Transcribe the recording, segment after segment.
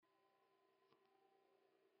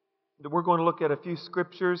We're going to look at a few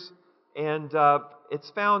scriptures, and it's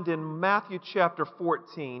found in Matthew chapter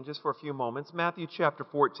 14, just for a few moments. Matthew chapter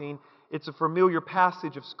 14. It's a familiar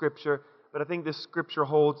passage of scripture, but I think this scripture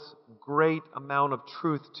holds great amount of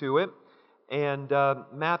truth to it. And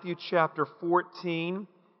Matthew chapter 14,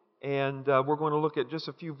 and we're going to look at just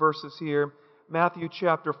a few verses here. Matthew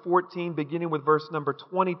chapter 14, beginning with verse number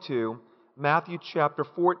 22. Matthew chapter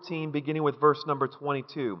 14, beginning with verse number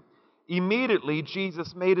 22. Immediately,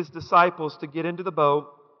 Jesus made his disciples to get into the boat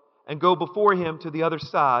and go before him to the other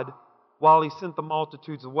side while he sent the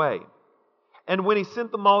multitudes away. And when he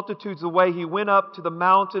sent the multitudes away, he went up to the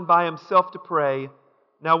mountain by himself to pray.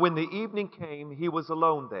 Now when the evening came, he was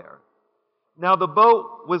alone there. Now the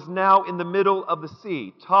boat was now in the middle of the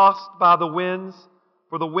sea, tossed by the winds,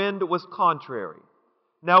 for the wind was contrary.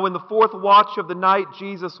 Now in the fourth watch of the night,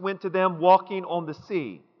 Jesus went to them walking on the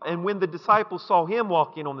sea. And when the disciples saw him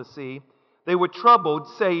walking on the sea, they were troubled,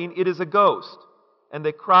 saying, "It is a ghost." And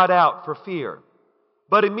they cried out for fear.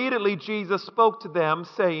 But immediately Jesus spoke to them,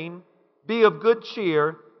 saying, "Be of good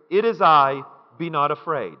cheer, it is I, be not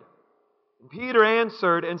afraid." And Peter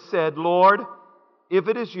answered and said, "Lord, if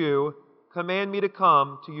it is you, command me to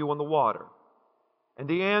come to you on the water." And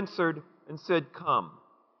he answered and said, "Come."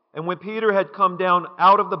 And when Peter had come down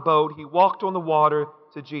out of the boat, he walked on the water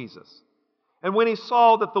to Jesus. And when he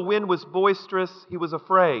saw that the wind was boisterous, he was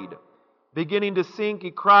afraid. Beginning to sink,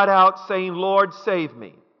 he cried out, saying, "Lord, save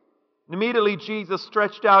me." And immediately Jesus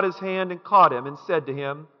stretched out his hand and caught him and said to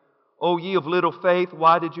him, "O ye of little faith,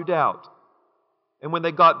 why did you doubt?" And when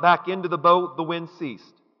they got back into the boat, the wind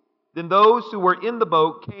ceased. Then those who were in the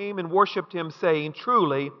boat came and worshipped him, saying,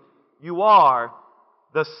 "Truly, you are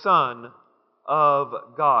the Son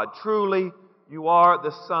of God." Truly, you are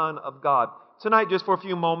the Son of God. Tonight, just for a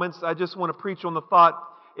few moments, I just want to preach on the thought,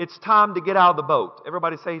 it's time to get out of the boat.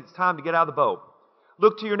 Everybody say, it's time to get out of the boat.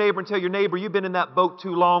 Look to your neighbor and tell your neighbor, you've been in that boat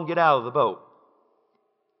too long, get out of the boat.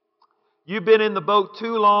 You've been in the boat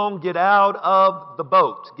too long, get out of the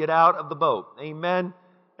boat. Get out of the boat. Amen.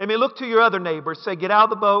 Amen. Look to your other neighbor, say, get out of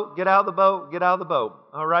the boat, get out of the boat, get out of the boat.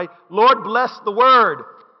 All right. Lord, bless the word.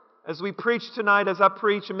 As we preach tonight, as I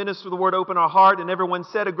preach and minister the word, open our heart, and everyone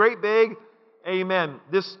said a great big amen.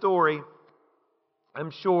 This story,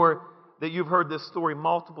 I'm sure that you've heard this story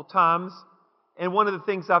multiple times. And one of the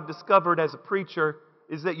things I've discovered as a preacher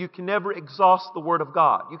is that you can never exhaust the Word of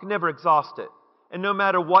God. You can never exhaust it. And no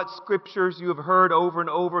matter what scriptures you have heard over and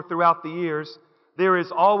over throughout the years, there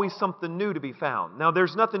is always something new to be found. Now,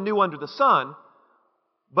 there's nothing new under the sun,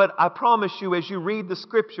 but I promise you, as you read the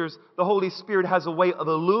scriptures, the Holy Spirit has a way of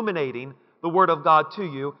illuminating the Word of God to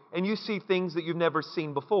you, and you see things that you've never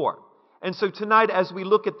seen before. And so tonight, as we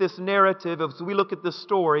look at this narrative, as we look at this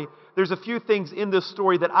story, there's a few things in this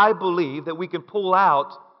story that I believe that we can pull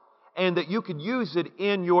out and that you could use it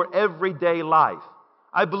in your everyday life.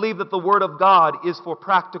 I believe that the Word of God is for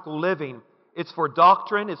practical living. It's for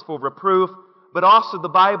doctrine, it's for reproof, but also the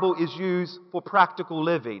Bible is used for practical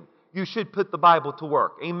living. You should put the Bible to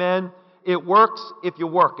work. Amen? It works if you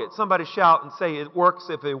work it. Somebody shout and say, it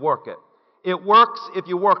works if you work it. It works if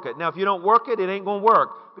you work it. Now, if you don't work it, it ain't going to work.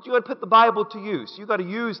 But you got to put the Bible to use. You got to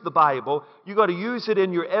use the Bible. You got to use it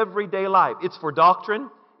in your everyday life. It's for doctrine.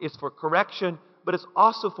 It's for correction. But it's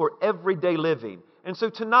also for everyday living. And so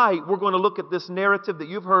tonight, we're going to look at this narrative that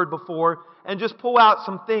you've heard before and just pull out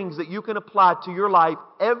some things that you can apply to your life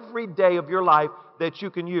every day of your life that you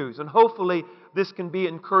can use. And hopefully, this can be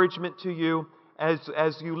encouragement to you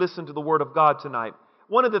as you listen to the Word of God tonight.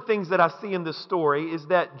 One of the things that I see in this story is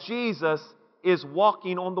that Jesus is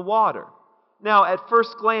walking on the water. Now, at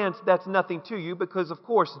first glance, that's nothing to you because, of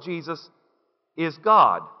course, Jesus is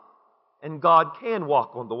God, and God can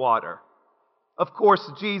walk on the water. Of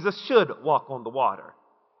course, Jesus should walk on the water.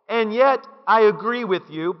 And yet, I agree with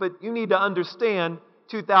you, but you need to understand,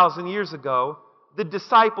 2,000 years ago, the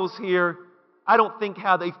disciples here, I don't think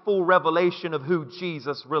had a full revelation of who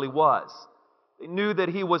Jesus really was. They knew that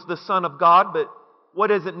He was the Son of God, but what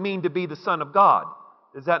does it mean to be the Son of God?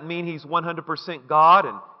 Does that mean He's 100% God,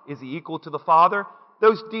 and is He equal to the Father?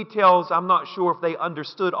 Those details, I'm not sure if they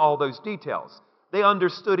understood all those details. They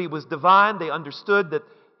understood He was divine. They understood that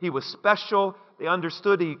He was special. They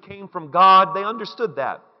understood He came from God. They understood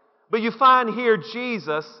that. But you find here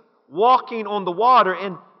Jesus walking on the water,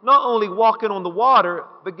 and not only walking on the water,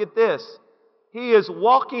 but get this, He is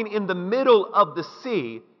walking in the middle of the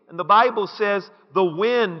sea. And the Bible says the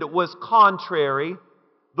wind was contrary.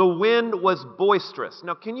 The wind was boisterous.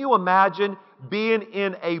 Now, can you imagine being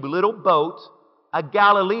in a little boat, a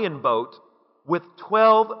Galilean boat, with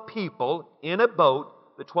 12 people in a boat?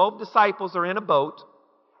 The 12 disciples are in a boat,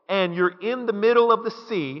 and you're in the middle of the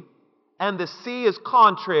sea, and the sea is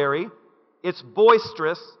contrary, it's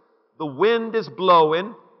boisterous, the wind is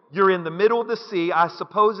blowing, you're in the middle of the sea, I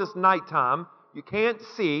suppose it's nighttime, you can't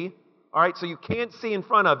see, all right, so you can't see in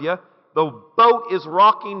front of you, the boat is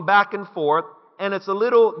rocking back and forth, and it's a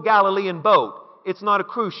little Galilean boat. It's not a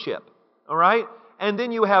cruise ship, all right? And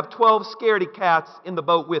then you have 12 scaredy cats in the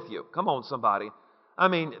boat with you. Come on, somebody. I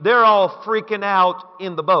mean, they're all freaking out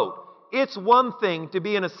in the boat. It's one thing to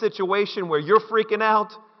be in a situation where you're freaking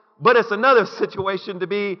out, but it's another situation to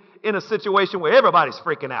be in a situation where everybody's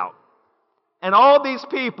freaking out. And all these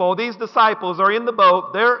people, these disciples are in the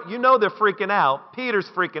boat. They're freaking out. Peter's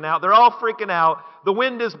freaking out. They're all freaking out. The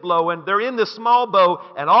wind is blowing. They're in this small boat.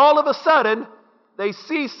 And all of a sudden, they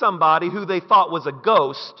see somebody who they thought was a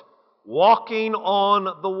ghost walking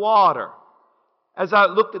on the water. As I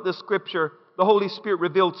looked at this scripture, the Holy Spirit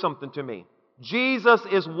revealed something to me. Jesus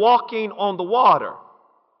is walking on the water.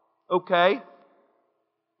 Okay?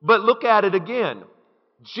 But look at it again.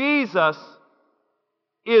 Jesus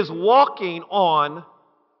is walking on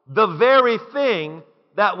the very thing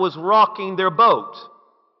that was rocking their boat.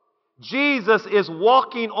 Jesus is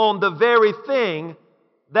walking on the very thing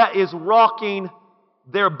that is rocking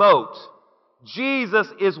their boat. Jesus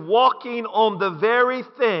is walking on the very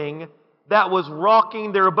thing that was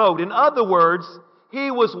rocking their boat. In other words,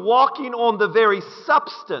 he was walking on the very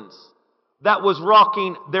substance that was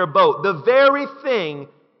rocking their boat. The very thing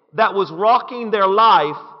that was rocking their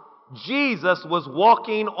life, Jesus was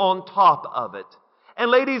walking on top of it. And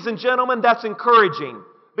ladies and gentlemen, that's encouraging,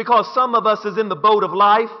 because some of us is in the boat of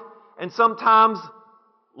life, and sometimes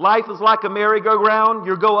life is like a merry-go-round.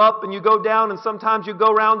 You go up and you go down, and sometimes you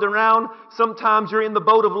go round and round. Sometimes you're in the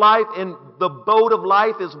boat of life, and the boat of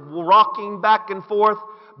life is rocking back and forth.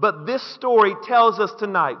 But this story tells us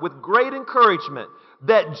tonight with great encouragement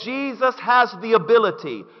that Jesus has the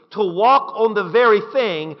ability to walk on the very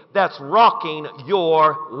thing that's rocking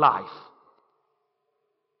your life.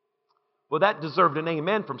 Well, that deserved an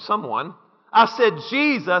amen from someone. I said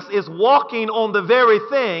Jesus is walking on the very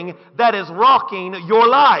thing that is rocking your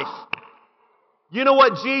life. You know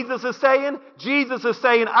what Jesus is saying? Jesus is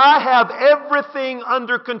saying, I have everything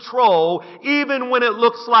under control. Even when it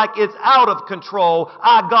looks like it's out of control,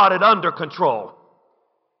 I got it under control.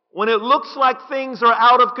 When it looks like things are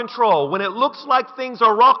out of control, when it looks like things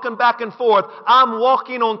are rocking back and forth, I'm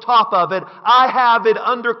walking on top of it. I have it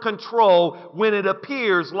under control when it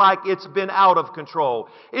appears like it's been out of control.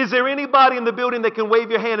 Is there anybody in the building that can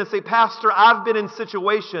wave your hand and say, Pastor, I've been in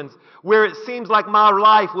situations where it seems like my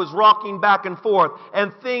life was rocking back and forth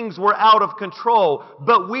and things were out of control,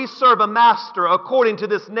 but we serve a master, according to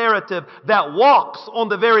this narrative, that walks on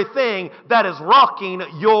the very thing that is rocking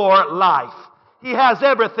your life. He has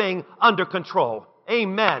everything under control.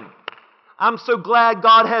 Amen. I'm so glad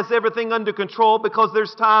God has everything under control, because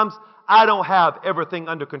there's times I don't have everything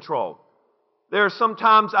under control. There are some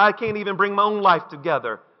times I can't even bring my own life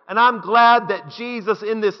together. And I'm glad that Jesus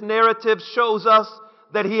in this narrative shows us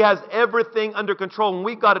that He has everything under control. And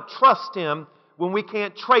we got to trust Him when we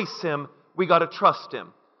can't trace Him. We got to trust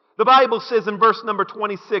Him. The Bible says in verse number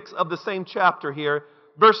 26 of the same chapter here,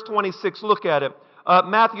 verse 26, look at it.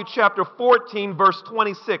 Matthew chapter 14, verse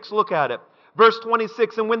 26. Look at it. Verse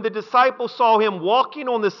 26, and when the disciples saw Him walking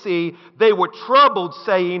on the sea, they were troubled,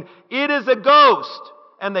 saying, it is a ghost.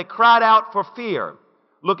 And they cried out for fear.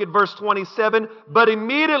 Look at verse 27. But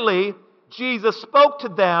immediately Jesus spoke to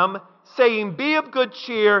them, saying, be of good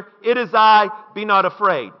cheer, it is I, be not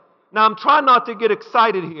afraid. Now I'm trying not to get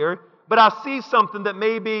excited here, but I see something that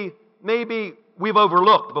maybe we've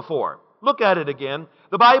overlooked before. Look at it again.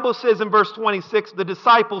 The Bible says in verse 26, the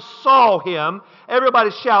disciples saw Him.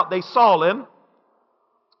 Everybody shout, they saw Him.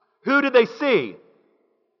 Who did they see?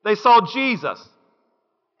 They saw Jesus.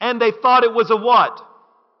 And they thought it was a what?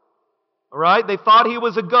 All right, they thought He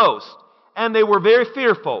was a ghost. And they were very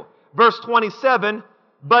fearful. Verse 27,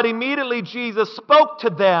 but immediately Jesus spoke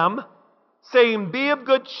to them, saying, be of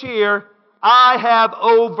good cheer,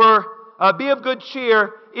 be of good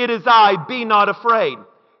cheer, it is I, be not afraid.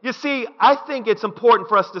 You see, I think it's important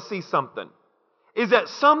for us to see something. Is that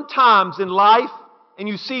sometimes in life, and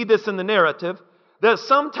you see this in the narrative, that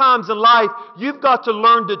sometimes in life you've got to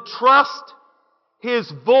learn to trust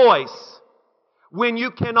His voice when you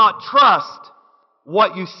cannot trust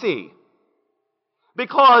what you see.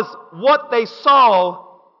 Because what they saw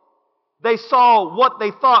what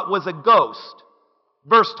they thought was a ghost.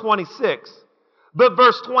 Verse 26. But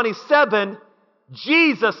verse 27,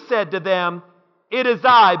 Jesus said to them, it is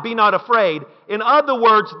I, be not afraid. In other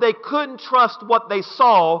words, they couldn't trust what they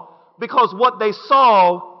saw, because what they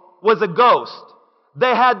saw was a ghost.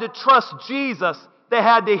 They had to trust Jesus They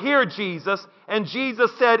had to hear Jesus, and Jesus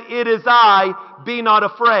said, "It is I, be not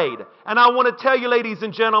afraid." And I want to tell you, ladies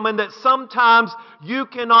and gentlemen, that sometimes you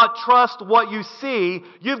cannot trust what you see.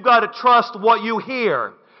 You've got to trust what you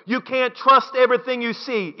hear. You can't trust everything you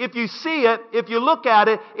see. If you see it, if you look at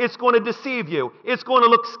it, it's going to deceive you. It's going to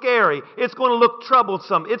look scary. It's going to look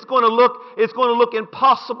troublesome. It's going to look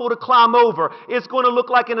impossible to climb over. It's going to look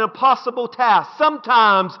like an impossible task.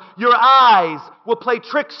 Sometimes your eyes will play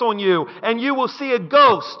tricks on you and you will see a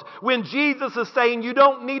ghost. When Jesus is saying you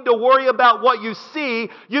don't need to worry about what you see,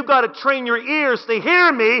 you've got to train your ears to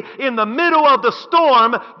hear me in the middle of the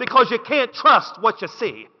storm, because you can't trust what you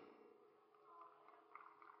see.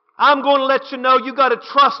 I'm going to let you know you got to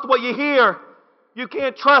trust what you hear. You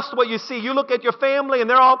can't trust what you see. You look at your family and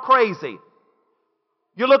they're all crazy.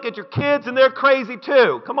 You look at your kids and they're crazy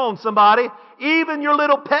too. Come on, somebody. Even your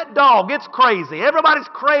little pet dog, it's crazy. Everybody's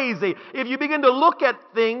crazy. If you begin to look at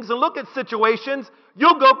things and look at situations,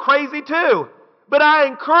 you'll go crazy too. But I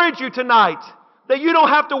encourage you tonight that you don't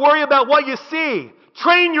have to worry about what you see.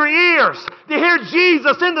 Train your ears to hear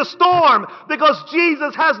Jesus in the storm, because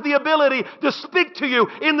Jesus has the ability to speak to you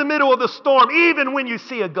in the middle of the storm, even when you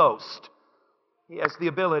see a ghost. He has the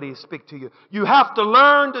ability to speak to you. You have to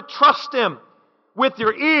learn to trust Him with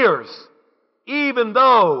your ears, even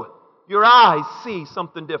though your eyes see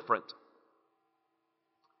something different.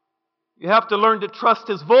 You have to learn to trust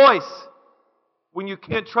His voice when you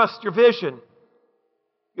can't trust your vision.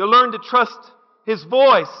 You'll learn to trust His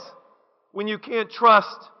voice when you can't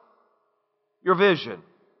trust your vision.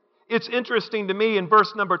 It's interesting to me in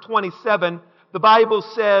verse number 27, the Bible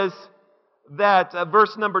says that,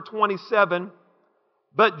 verse number 27,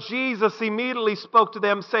 "But Jesus immediately spoke to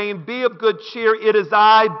them, saying, 'Be of good cheer, it is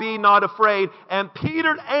I, be not afraid.' And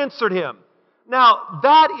Peter answered him." Now,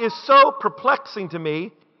 that is so perplexing to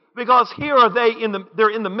me, because here are they're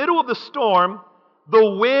in the middle of the storm. The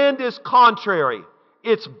wind is contrary.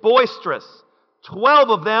 It's boisterous. 12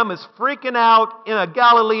 of them is freaking out in a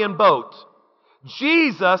Galilean boat.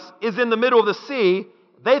 Jesus is in the middle of the sea.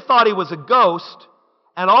 They thought he was a ghost.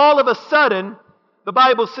 And all of a sudden, the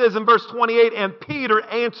Bible says in verse 28, "And Peter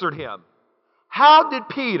answered him." How did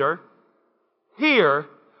Peter hear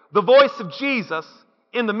the voice of Jesus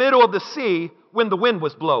in the middle of the sea when the wind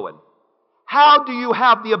was blowing? How do you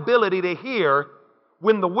have the ability to hear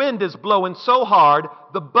when the wind is blowing so hard,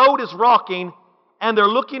 the boat is rocking, and they're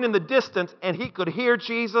looking in the distance, and he could hear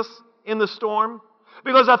Jesus in the storm?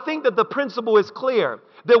 Because I think that the principle is clear,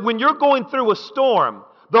 that when you're going through a storm,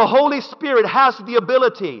 the Holy Spirit has the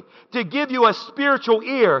ability to give you a spiritual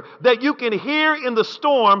ear that you can hear in the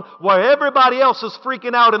storm while everybody else is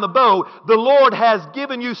freaking out in the boat. The Lord has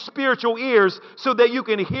given you spiritual ears so that you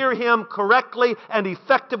can hear Him correctly and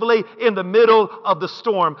effectively in the middle of the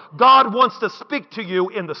storm. God wants to speak to you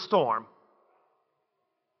in the storm.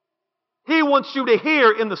 He wants you to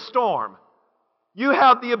hear in the storm. You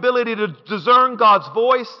have the ability to discern God's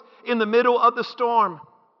voice in the middle of the storm.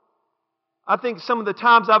 I think some of the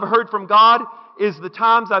times I've heard from God is the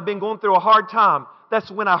times I've been going through a hard time.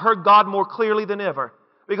 That's when I heard God more clearly than ever.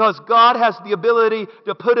 Because God has the ability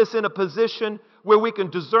to put us in a position where we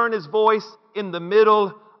can discern His voice in the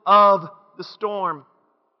middle of the storm.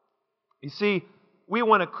 You see, we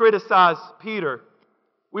want to criticize Peter.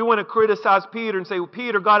 We want to criticize Peter and say, well,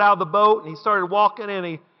 Peter got out of the boat and he started walking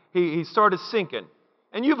and he started sinking.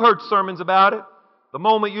 And you've heard sermons about it. The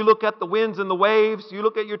moment you look at the winds and the waves, you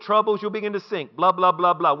look at your troubles, you'll begin to sink. Blah, blah,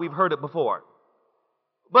 blah, blah. We've heard it before.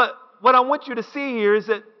 But what I want you to see here is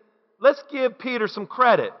that let's give Peter some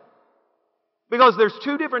credit. Because there's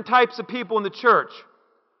two different types of people in the church.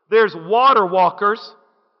 There's water walkers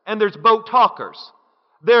and there's boat talkers.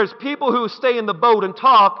 There's people who stay in the boat and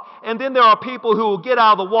talk, and then there are people who will get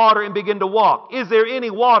out of the water and begin to walk. Is there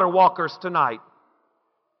any water walkers tonight?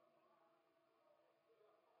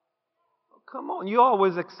 Oh, come on, you all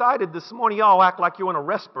was excited this morning. You all act like you're on a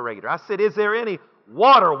respirator. I said, is there any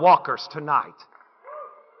water walkers tonight?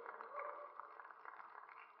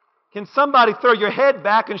 Can somebody throw your head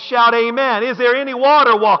back and shout amen? Is there any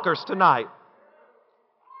water walkers tonight?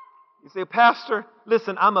 You say, Pastor,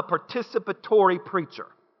 listen, I'm a participatory preacher.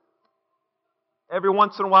 Every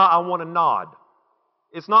once in a while, I want to nod.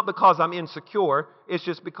 It's not because I'm insecure. It's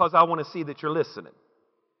just because I want to see that you're listening.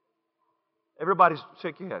 Everybody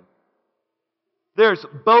shake your head. There's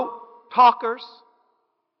boat talkers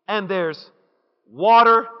and there's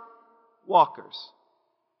water walkers.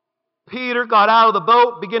 Peter got out of the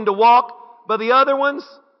boat, began to walk, but the other ones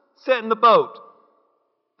sat in the boat.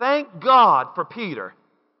 Thank God for Peter.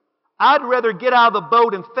 I'd rather get out of the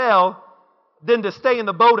boat and fail than to stay in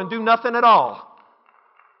the boat and do nothing at all.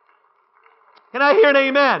 Can I hear an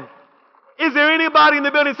amen? Is there anybody in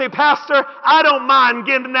the building say, Pastor, I don't mind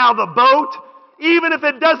getting out of the boat. Even if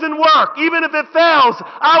it doesn't work, even if it fails,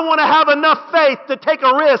 I want to have enough faith to take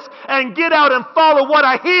a risk and get out and follow what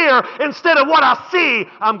I hear instead of what I see.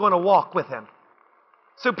 I'm going to walk with him.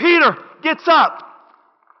 So Peter gets up.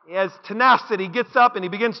 He has tenacity. He gets up and he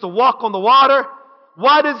begins to walk on the water.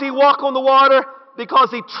 Why does he walk on the water? Because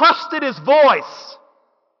he trusted his voice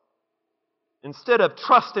instead of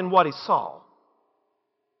trusting what he saw.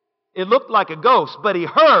 It looked like a ghost, but he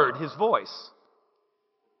heard his voice.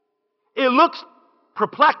 It looks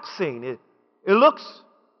perplexing. It looks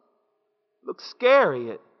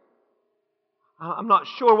scary. I'm not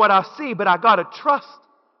sure what I see, but I got to trust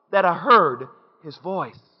that I heard his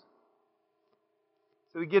voice.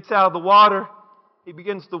 So he gets out of the water. He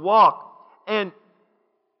begins to walk. And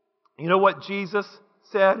you know what Jesus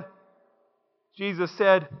said? Jesus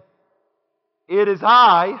said, "It is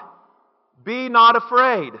I, be not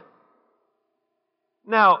afraid."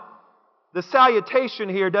 Now, the salutation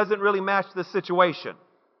here doesn't really match the situation.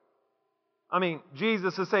 I mean,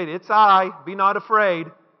 Jesus is saying, "It's I, be not afraid."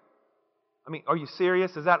 I mean, are you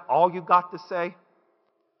serious? Is that all you got to say?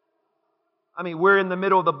 I mean, we're in the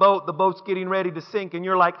middle of the boat's getting ready to sink, and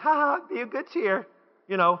you're like, be of good cheer.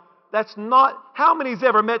 You know, that's not, how many's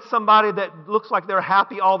ever met somebody that looks like they're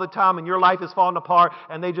happy all the time and your life is falling apart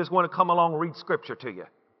and they just want to come along and read scripture to you?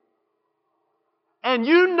 And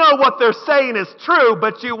you know what they're saying is true,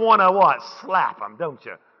 but you want to what? Slap them, don't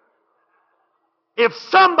you? If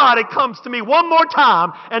somebody comes to me one more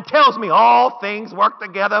time and tells me all things work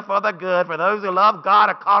together for the good, for those who love God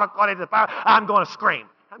are called according to the power, I'm going to scream.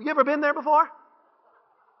 Have you ever been there before?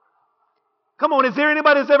 Come on, is there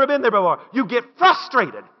anybody who's ever been there before? You get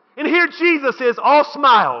frustrated. And here Jesus is, all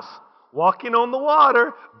smiles, walking on the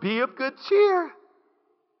water, be of good cheer.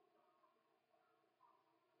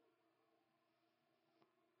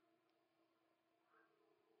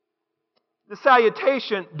 The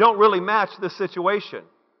salutation don't really match the situation.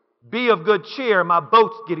 Be of good cheer, my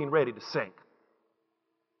boat's getting ready to sink.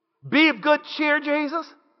 Be of good cheer, Jesus?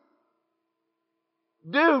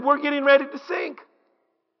 Dude, we're getting ready to sink.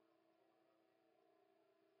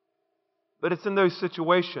 But it's in those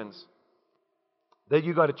situations that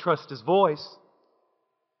you got to trust his voice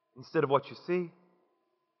instead of what you see.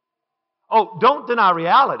 Oh, don't deny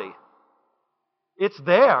reality. It's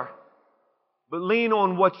there. But lean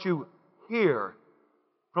on what you hear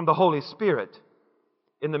from the Holy Spirit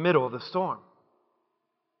in the middle of the storm.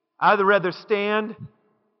 I'd rather stand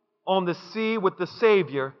on the sea with the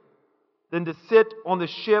Savior than to sit on the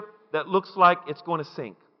ship that looks like it's going to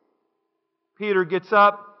sink. Peter gets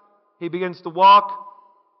up. He begins to walk.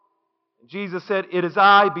 Jesus said, "It is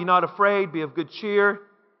I, be not afraid, be of good cheer."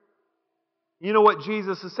 You know what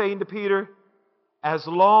Jesus is saying to Peter?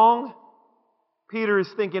 Peter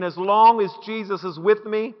is thinking, as long as Jesus is with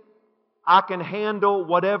me, I can handle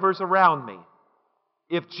whatever's around me.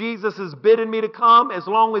 If Jesus is bidding me to come, as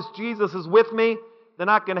long as Jesus is with me, then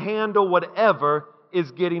I can handle whatever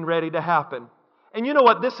is getting ready to happen. And you know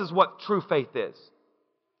what? This is what true faith is.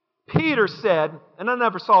 Peter said, and I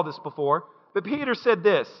never saw this before, but Peter said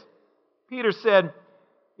this. Peter said,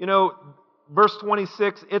 verse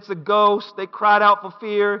 26, "It's a ghost." They cried out for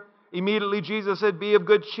fear. Immediately Jesus said, "Be of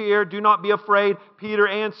good cheer. Do not be afraid." Peter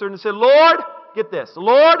answered and said, "Lord," get this,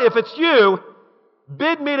 "Lord, if it's you,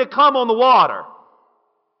 bid me to come on the water."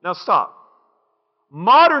 Now stop.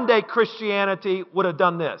 Modern day Christianity would have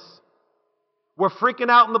done this. We're freaking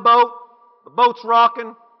out in the boat. The boat's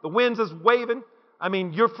rocking. The winds is waving. I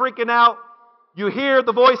mean, you're freaking out. You hear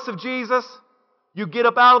the voice of Jesus. You get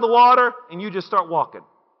up out of the water and you just start walking.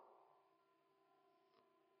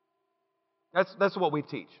 That's what we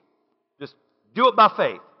teach. Just do it by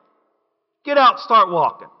faith. Get out, start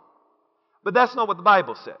walking. But that's not what the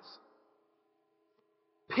Bible says.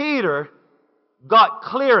 Peter got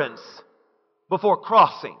clearance before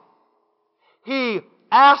crossing. He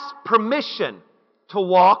asked permission to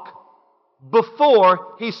walk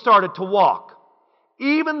before he started to walk.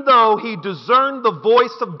 Even though he discerned the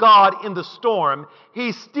voice of God in the storm,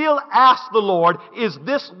 he still asked the Lord, "Is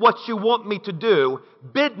this what you want me to do?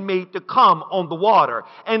 Bid me to come on the water."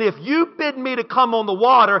 And if you bid me to come on the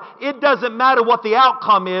water, it doesn't matter what the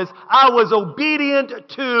outcome is. I was obedient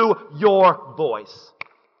to your voice.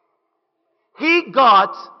 He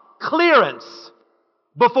got clearance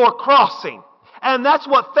before crossing. And that's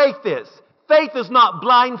what faith is. Faith is not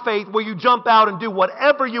blind faith where you jump out and do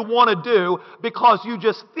whatever you want to do because you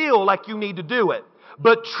just feel like you need to do it.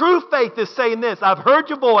 But true faith is saying this: I've heard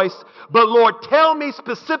your voice, but Lord, tell me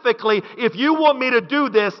specifically if you want me to do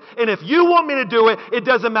this. And if you want me to do it, it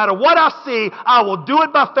doesn't matter what I see. I will do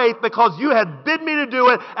it by faith because you have bid me to do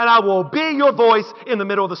it, and I will obey your voice in the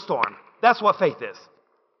middle of the storm. That's what faith is.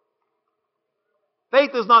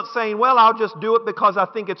 Faith is not saying, well, I'll just do it because I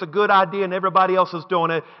think it's a good idea and everybody else is doing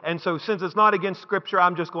it, and so since it's not against Scripture,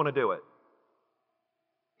 I'm just going to do it.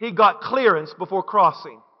 He got clearance before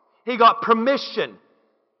crossing. He got permission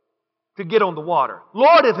to get on the water.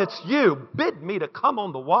 Lord, if it's you, bid me to come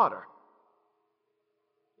on the water.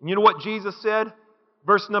 And you know what Jesus said?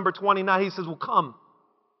 Verse number 29, he says, well, come.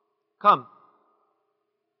 Come.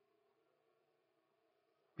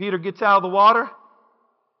 Peter gets out of the water.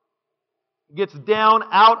 Gets down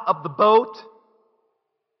out of the boat.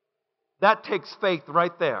 That takes faith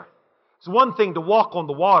right there. It's one thing to walk on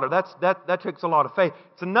the water. That takes a lot of faith.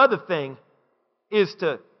 It's another thing is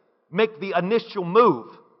to make the initial move,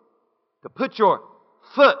 to put your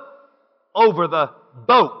foot over the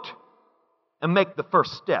boat and make the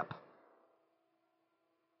first step.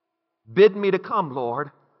 Bid me to come,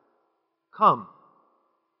 Lord. Come,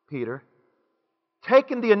 Peter.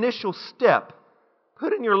 Taking the initial step,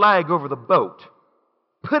 putting your leg over the boat,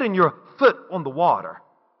 putting your foot on the water,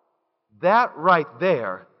 that right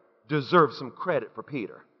there deserves some credit for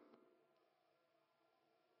Peter.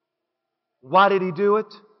 Why did he do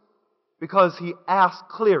it? Because he asked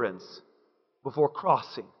clearance before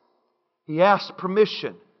crossing. He asked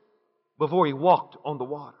permission before he walked on the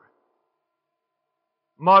water.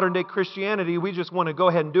 Modern day Christianity, we just want to go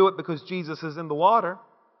ahead and do it because Jesus is in the water.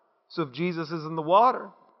 So if Jesus is in the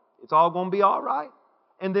water, it's all going to be all right.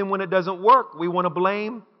 And then when it doesn't work, we want to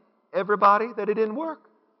blame everybody that it didn't work.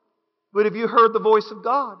 But if you heard the voice of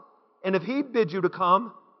God, and if He bid you to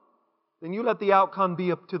come, then you let the outcome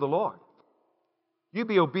be up to the Lord. You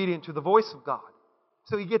be obedient to the voice of God.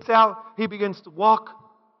 So he gets out, he begins to walk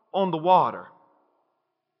on the water.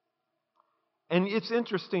 And it's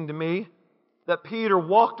interesting to me that Peter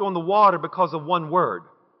walked on the water because of one word.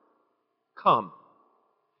 Come.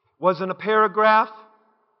 It wasn't a paragraph.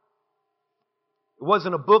 It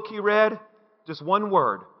wasn't a book he read, just one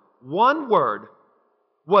word. One word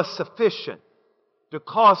was sufficient to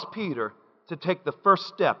cause Peter to take the first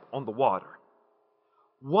step on the water.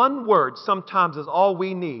 One word sometimes is all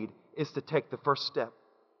we need is to take the first step.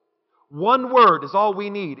 One word is all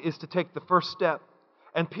we need is to take the first step.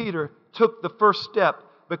 And Peter took the first step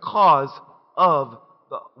because of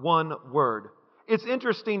the one word. It's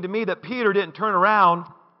interesting to me that Peter didn't turn around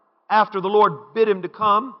after the Lord bid him to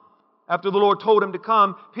come. After the Lord told him to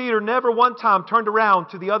come, Peter never one time turned around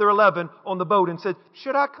to the other 11 on the boat and said,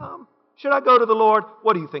 should I come? Should I go to the Lord?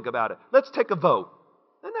 What do you think about it? Let's take a vote.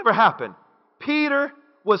 That never happened. Peter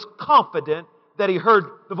was confident that he heard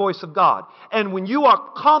the voice of God. And when you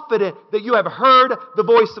are confident that you have heard the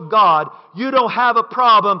voice of God, you don't have a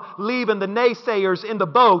problem leaving the naysayers in the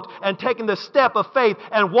boat and taking the step of faith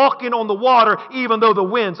and walking on the water even though the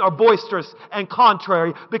winds are boisterous and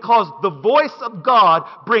contrary, because the voice of God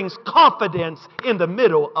brings confidence in the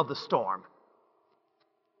middle of the storm.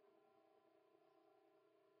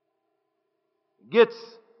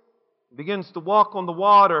 Begins to walk on the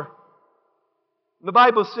water. The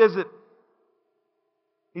Bible says that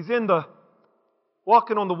he's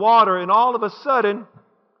walking on the water, and all of a sudden,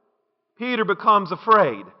 Peter becomes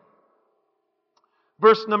afraid.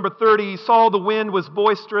 Verse number 30, he saw the wind was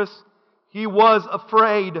boisterous. He was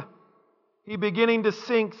afraid. He beginning to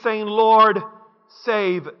sink, saying, Lord,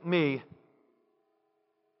 save me.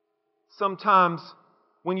 Sometimes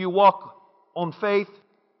when you walk on faith,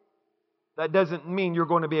 that doesn't mean you're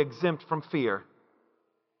going to be exempt from fear.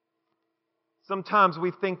 Sometimes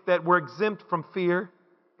we think that we're exempt from fear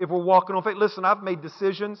if we're walking on faith. Listen, I've made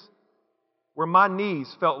decisions where my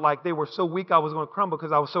knees felt like they were so weak I was going to crumble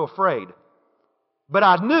because I was so afraid. But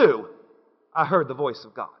I knew I heard the voice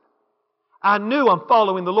of God. I knew I'm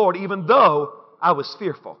following the Lord even though I was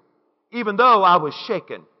fearful, even though I was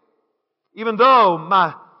shaken, even though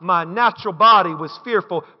my natural body was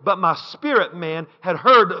fearful, but my spirit man had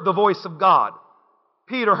heard the voice of God.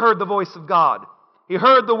 Peter heard the voice of God. He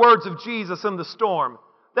heard the words of Jesus in the storm.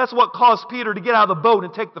 That's what caused Peter to get out of the boat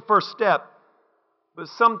and take the first step. But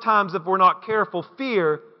sometimes if we're not careful,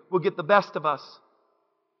 fear will get the best of us.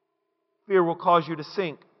 Fear will cause you to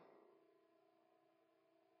sink.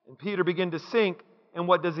 And Peter began to sink, and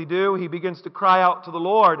what does he do? He begins to cry out to the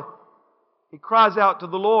Lord. He cries out to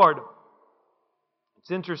the Lord.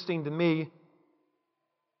 It's interesting to me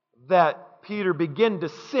that Peter began to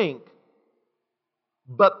sink,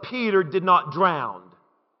 but Peter did not drown.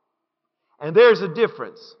 And there's a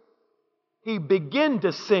difference. He began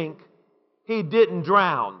to sink, he didn't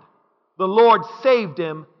drown. The Lord saved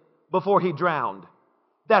him before he drowned.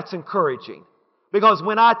 That's encouraging. Because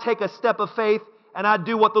when I take a step of faith and I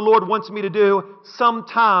do what the Lord wants me to do,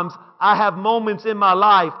 sometimes I have moments in my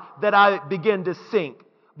life that I begin to sink.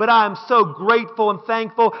 But I am so grateful and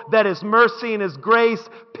thankful that His mercy and His grace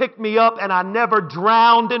picked me up, and I never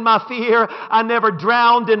drowned in my fear. I never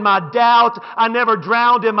drowned in my doubt. I never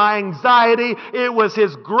drowned in my anxiety. It was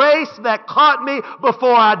His grace that caught me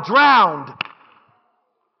before I drowned.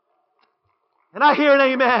 And I hear an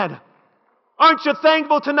amen. Aren't you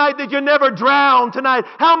thankful tonight that you never drowned tonight?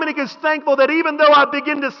 How many is thankful that even though I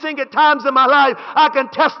begin to sink at times in my life, I can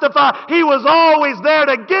testify He was always there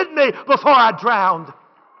to get me before I drowned?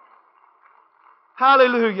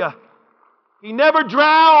 Hallelujah. He never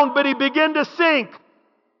drowned, but he began to sink.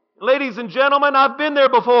 Ladies and gentlemen, I've been there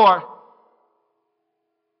before.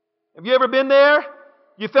 Have you ever been there?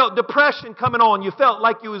 You felt depression coming on. You felt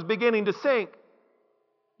like you was beginning to sink.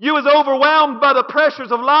 You was overwhelmed by the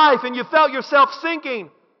pressures of life and you felt yourself sinking.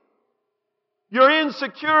 Your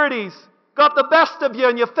insecurities got the best of you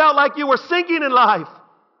and you felt like you were sinking in life.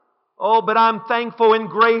 Oh, but I'm thankful and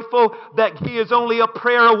grateful that He is only a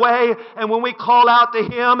prayer away. And when we call out to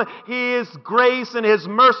Him, His grace and His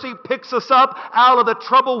mercy picks us up out of the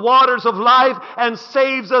troubled waters of life and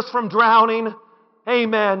saves us from drowning.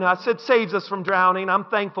 Amen. I said saves us from drowning. I'm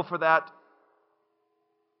thankful for that.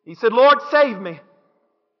 He said, Lord, save me.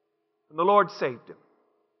 And the Lord saved him.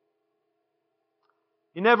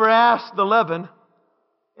 He never asked the 11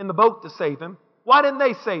 in the boat to save him. Why didn't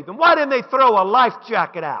they save him? Why didn't they throw a life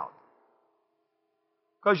jacket out?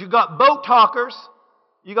 Because you got boat talkers,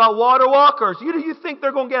 you got water walkers. You think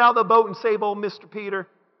they're going to get out of the boat and save old Mr. Peter?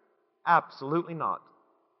 Absolutely not.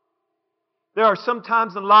 There are some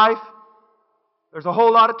times in life, there's a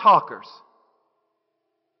whole lot of talkers.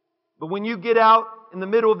 But when you get out in the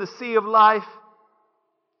middle of the sea of life,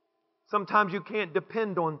 sometimes you can't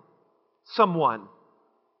depend on someone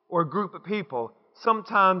or a group of people.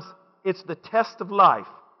 Sometimes it's the test of life.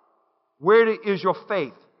 Where is your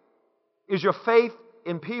faith? Is your faith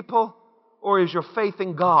in people or is your faith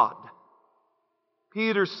in God?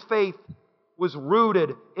 Peter's faith was rooted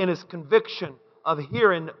in his conviction of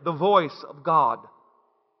hearing the voice of God.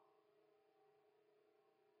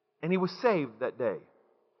 And he was saved that day.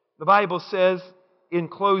 The Bible says, in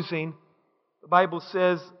closing, the Bible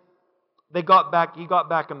says he got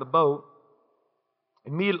back in the boat.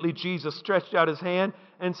 Immediately Jesus stretched out His hand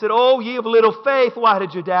and said, "Oh, ye of little faith, why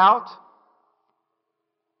did you doubt?"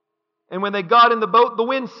 And when they got in the boat, the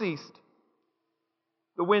wind ceased.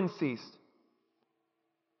 The wind ceased.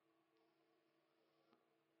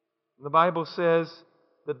 And the Bible says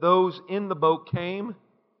that those in the boat came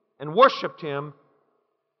and worshiped Him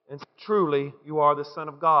and said, "Truly, you are the Son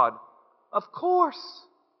of God." Of course,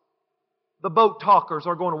 the boat talkers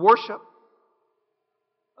are going to worship.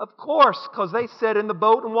 Of course, because they sat in the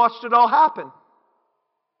boat and watched it all happen.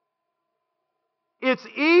 It's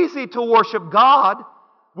easy to worship God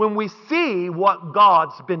when we see what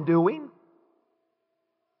God's been doing.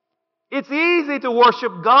 It's easy to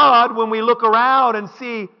worship God when we look around and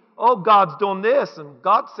see, oh, God's doing this, and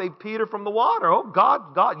God saved Peter from the water. Oh,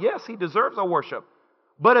 God, yes, He deserves our worship.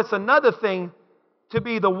 But it's another thing to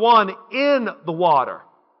be the one in the water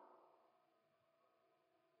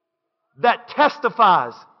that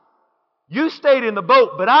testifies, you stayed in the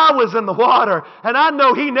boat, but I was in the water, and I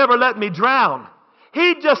know He never let me drown.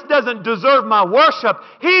 He just doesn't deserve my worship.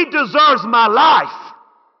 He deserves my life.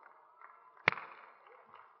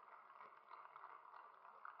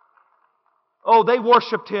 Oh, they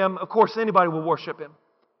worshiped Him. Of course, anybody will worship Him.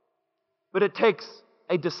 But it takes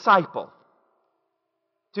a disciple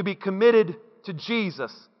to be committed to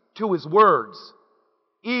Jesus, to His words,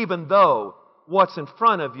 even though what's in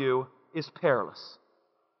front of you is perilous.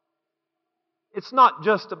 It's not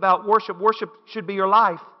just about worship. Worship should be your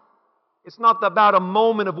life. It's not about a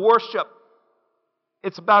moment of worship.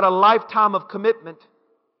 It's about a lifetime of commitment.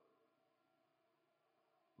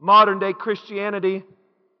 Modern day Christianity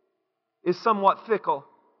is somewhat fickle.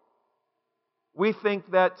 We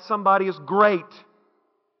think that somebody is great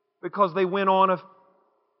because they went on a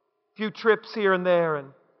few trips here and there and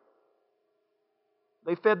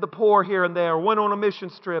they fed the poor here and there, or went on a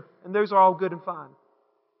missions trip, and those are all good and fine.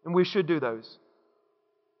 And we should do those.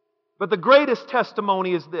 But the greatest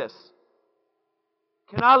testimony is this.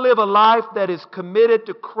 Can I live a life that is committed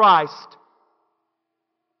to Christ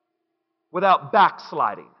without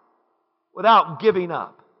backsliding, without giving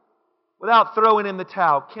up, without throwing in the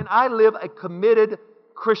towel? Can I live a committed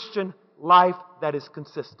Christian life that is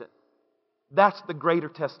consistent? That's the greater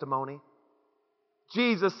testimony.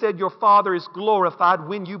 Jesus said, your Father is glorified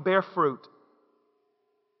when you bear fruit.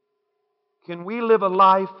 Can we live a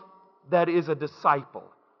life that is a disciple?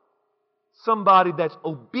 Somebody that's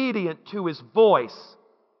obedient to His voice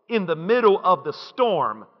in the middle of the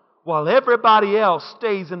storm while everybody else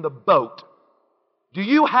stays in the boat. Do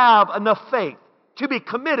you have enough faith to be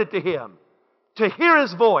committed to Him, to hear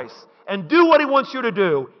His voice and do what He wants you to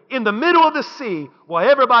do in the middle of the sea while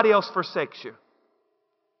everybody else forsakes you?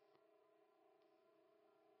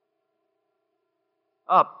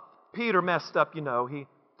 Peter messed up, you know. He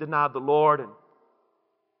denied the Lord and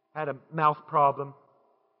had a mouth problem.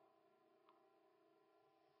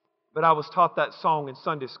 But I was taught that song in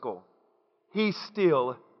Sunday school. He's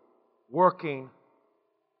still working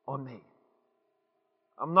on me.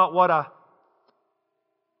 I'm not what I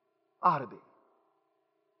ought to be.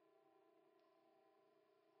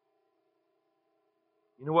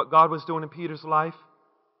 You know what God was doing in Peter's life?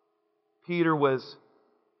 Peter was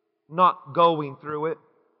not going through it.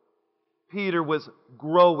 Peter was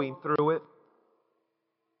growing through it.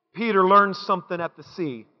 Peter learned something at the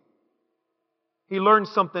sea. He learned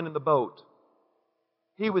something in the boat.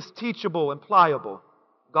 He was teachable and pliable.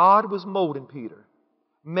 God was molding Peter,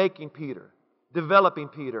 making Peter, developing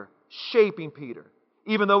Peter, shaping Peter.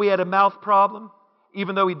 Even though he had a mouth problem,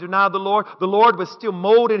 even though he denied the Lord was still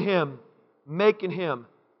molding him, making him,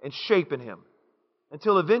 and shaping him.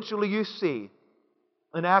 Until eventually you see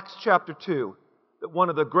in Acts chapter 2 that one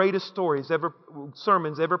of the greatest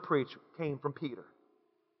sermons ever preached came from Peter.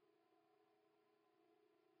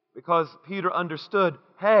 Because Peter understood,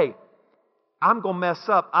 hey, I'm going to mess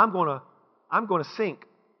up. I'm going to sink.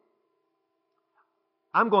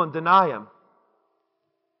 I'm going to deny Him.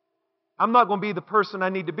 I'm not going to be the person I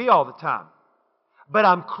need to be all the time. But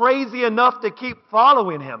I'm crazy enough to keep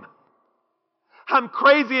following Him. I'm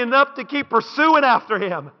crazy enough to keep pursuing after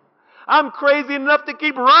Him. I'm crazy enough to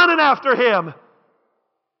keep running after Him.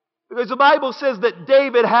 Because the Bible says that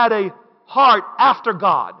David had a heart after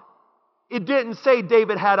God. It didn't say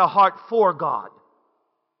David had a heart for God.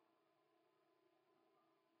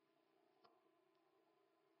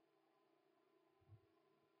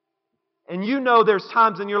 And you know there's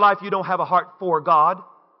times in your life you don't have a heart for God.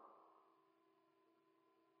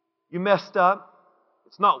 You messed up.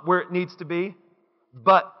 It's not where it needs to be.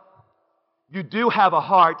 But you do have a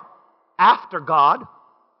heart after God.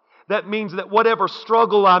 That means that whatever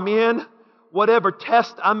struggle I'm in, whatever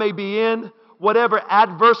test I may be in, whatever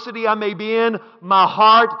adversity I may be in, my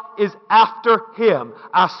heart is after Him.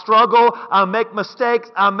 I struggle, I make mistakes,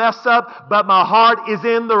 I mess up, but my heart is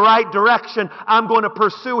in the right direction. I'm going to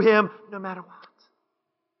pursue Him no matter what.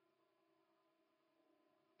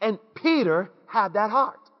 And Peter had that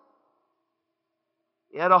heart.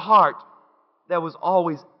 He had a heart that was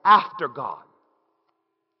always after God,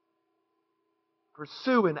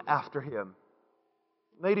 pursuing after Him.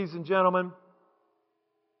 Ladies and gentlemen,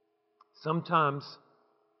 sometimes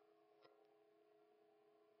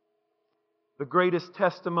the greatest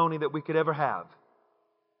testimony that we could ever have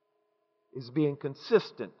is being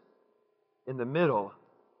consistent in the middle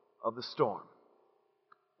of the storm.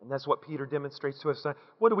 And that's what Peter demonstrates to us tonight.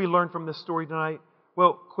 What do we learn from this story tonight?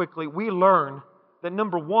 Well, quickly, we learn that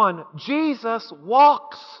number one, Jesus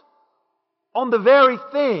walks on the very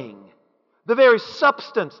thing, the very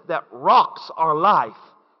substance that rocks our life.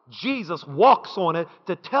 Jesus walks on it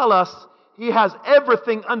to tell us He has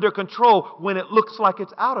everything under control when it looks like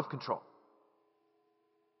it's out of control.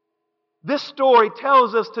 This story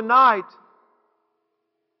tells us tonight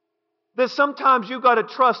that sometimes you've got to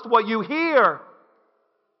trust what you hear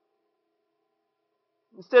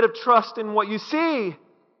instead of trusting what you see.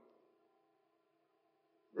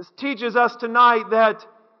 This teaches us tonight that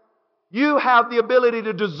you have the ability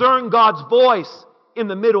to discern God's voice in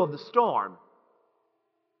the middle of the storm.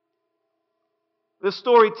 This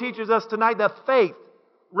story teaches us tonight that faith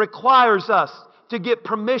requires us to get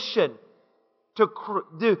permission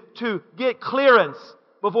to get clearance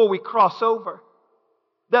before we cross over.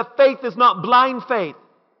 That faith is not blind faith.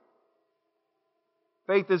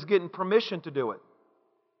 Faith is getting permission to do it.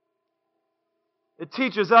 It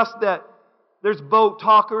teaches us that there's boat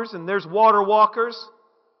talkers and there's water walkers.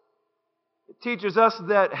 It teaches us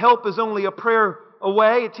that help is only a prayer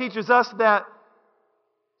away. It teaches us that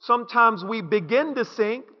sometimes we begin to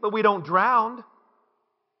sink, but we don't drown.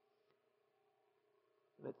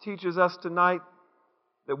 And it teaches us tonight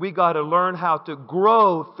that we got to learn how to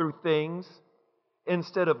grow through things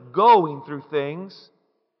instead of going through things.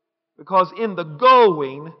 Because in the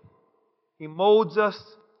going, He molds us,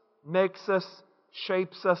 makes us,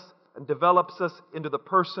 shapes us, and develops us into the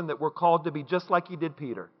person that we're called to be, just like He did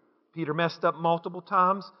Peter. Peter messed up multiple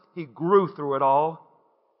times. He grew through it all.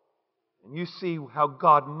 And you see how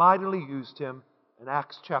God mightily used him in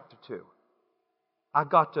Acts chapter 2. I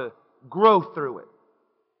got to grow through it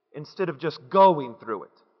instead of just going through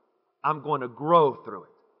it. I'm going to grow through it.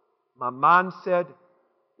 My mindset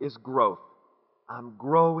is growth. I'm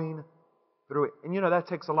growing through it. And that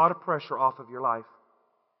takes a lot of pressure off of your life.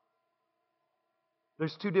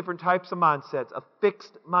 There's two different types of mindsets, a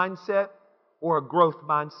fixed mindset or a growth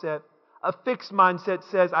mindset. A fixed mindset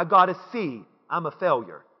says, I got to see, I'm a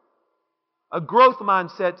failure. A growth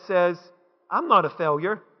mindset says, I'm not a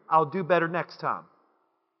failure, I'll do better next time.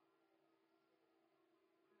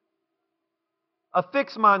 A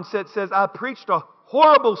fixed mindset says, I preached a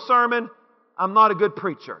horrible sermon, I'm not a good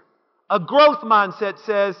preacher. A growth mindset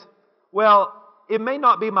says, well, it may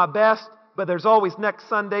not be my best, but there's always next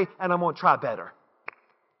Sunday, and I'm going to try better.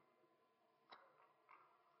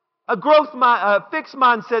 A fixed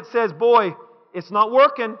mindset says, boy, it's not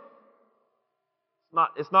working.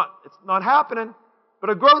 It's not happening. But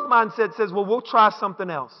a growth mindset says, well, we'll try something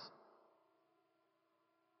else.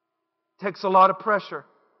 Takes a lot of pressure.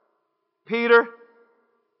 Peter,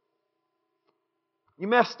 you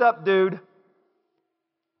messed up, dude.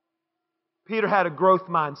 Peter had a growth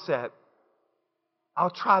mindset. I'll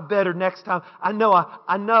try better next time. I know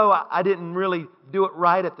I didn't really do it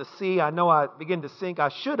right at the sea. I know I began to sink. I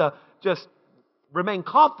should have just remained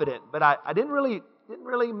confident, but I didn't really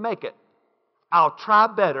make it. I'll try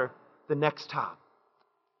better the next time.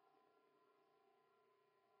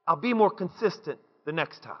 I'll be more consistent the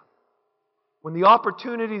next time. When the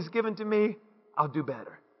opportunity is given to me, I'll do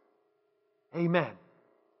better. Amen.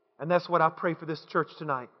 And that's what I pray for this church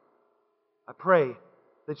tonight. I pray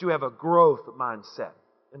that you have a growth mindset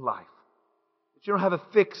in life. That you don't have a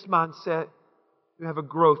fixed mindset. You have a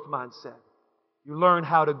growth mindset. You learn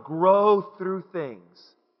how to grow through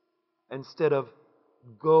things instead of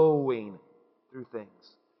going through things.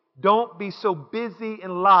 Don't be so busy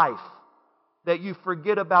in life that you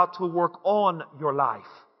forget about to work on your life.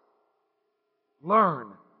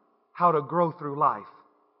 Learn how to grow through life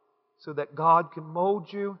so that God can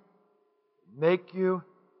mold you, make you,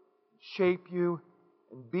 shape you,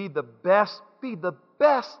 and be the best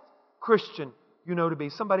Christian you know to be.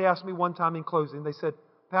 Somebody asked me one time in closing, they said,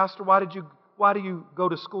 Pastor, why do you go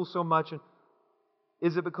to school so much? And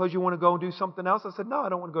is it because you want to go and do something else? I said, no, I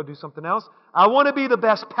don't want to go do something else. I want to be the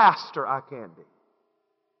best pastor I can be.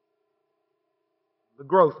 The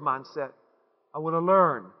growth mindset. I want to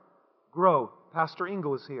learn, grow. Pastor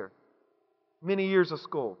Engel is here. Many years of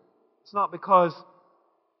school. It's not because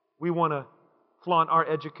we want to flaunt our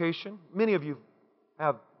education. Many of you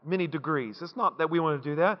have many degrees. It's not that we want to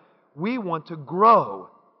do that. We want to grow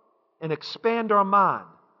and expand our mind.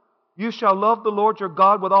 You shall love the Lord your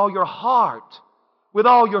God with all your heart, with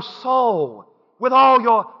all your soul, with all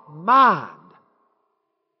your mind.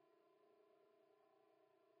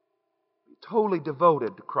 Be totally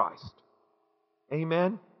devoted to Christ.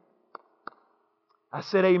 Amen. I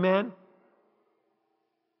said amen.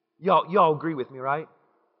 Y'all agree with me, right?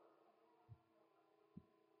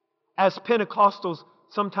 As Pentecostals,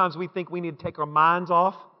 sometimes we think we need to take our minds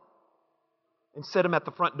off and set them at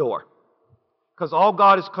the front door. Because all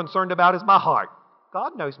God is concerned about is my heart.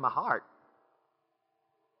 God knows my heart.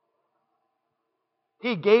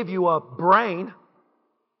 He gave you a brain.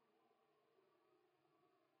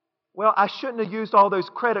 Well, I shouldn't have used all those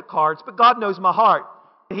credit cards, but God knows my heart.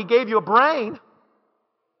 He gave you a brain.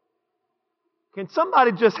 Can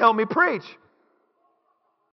somebody just help me preach?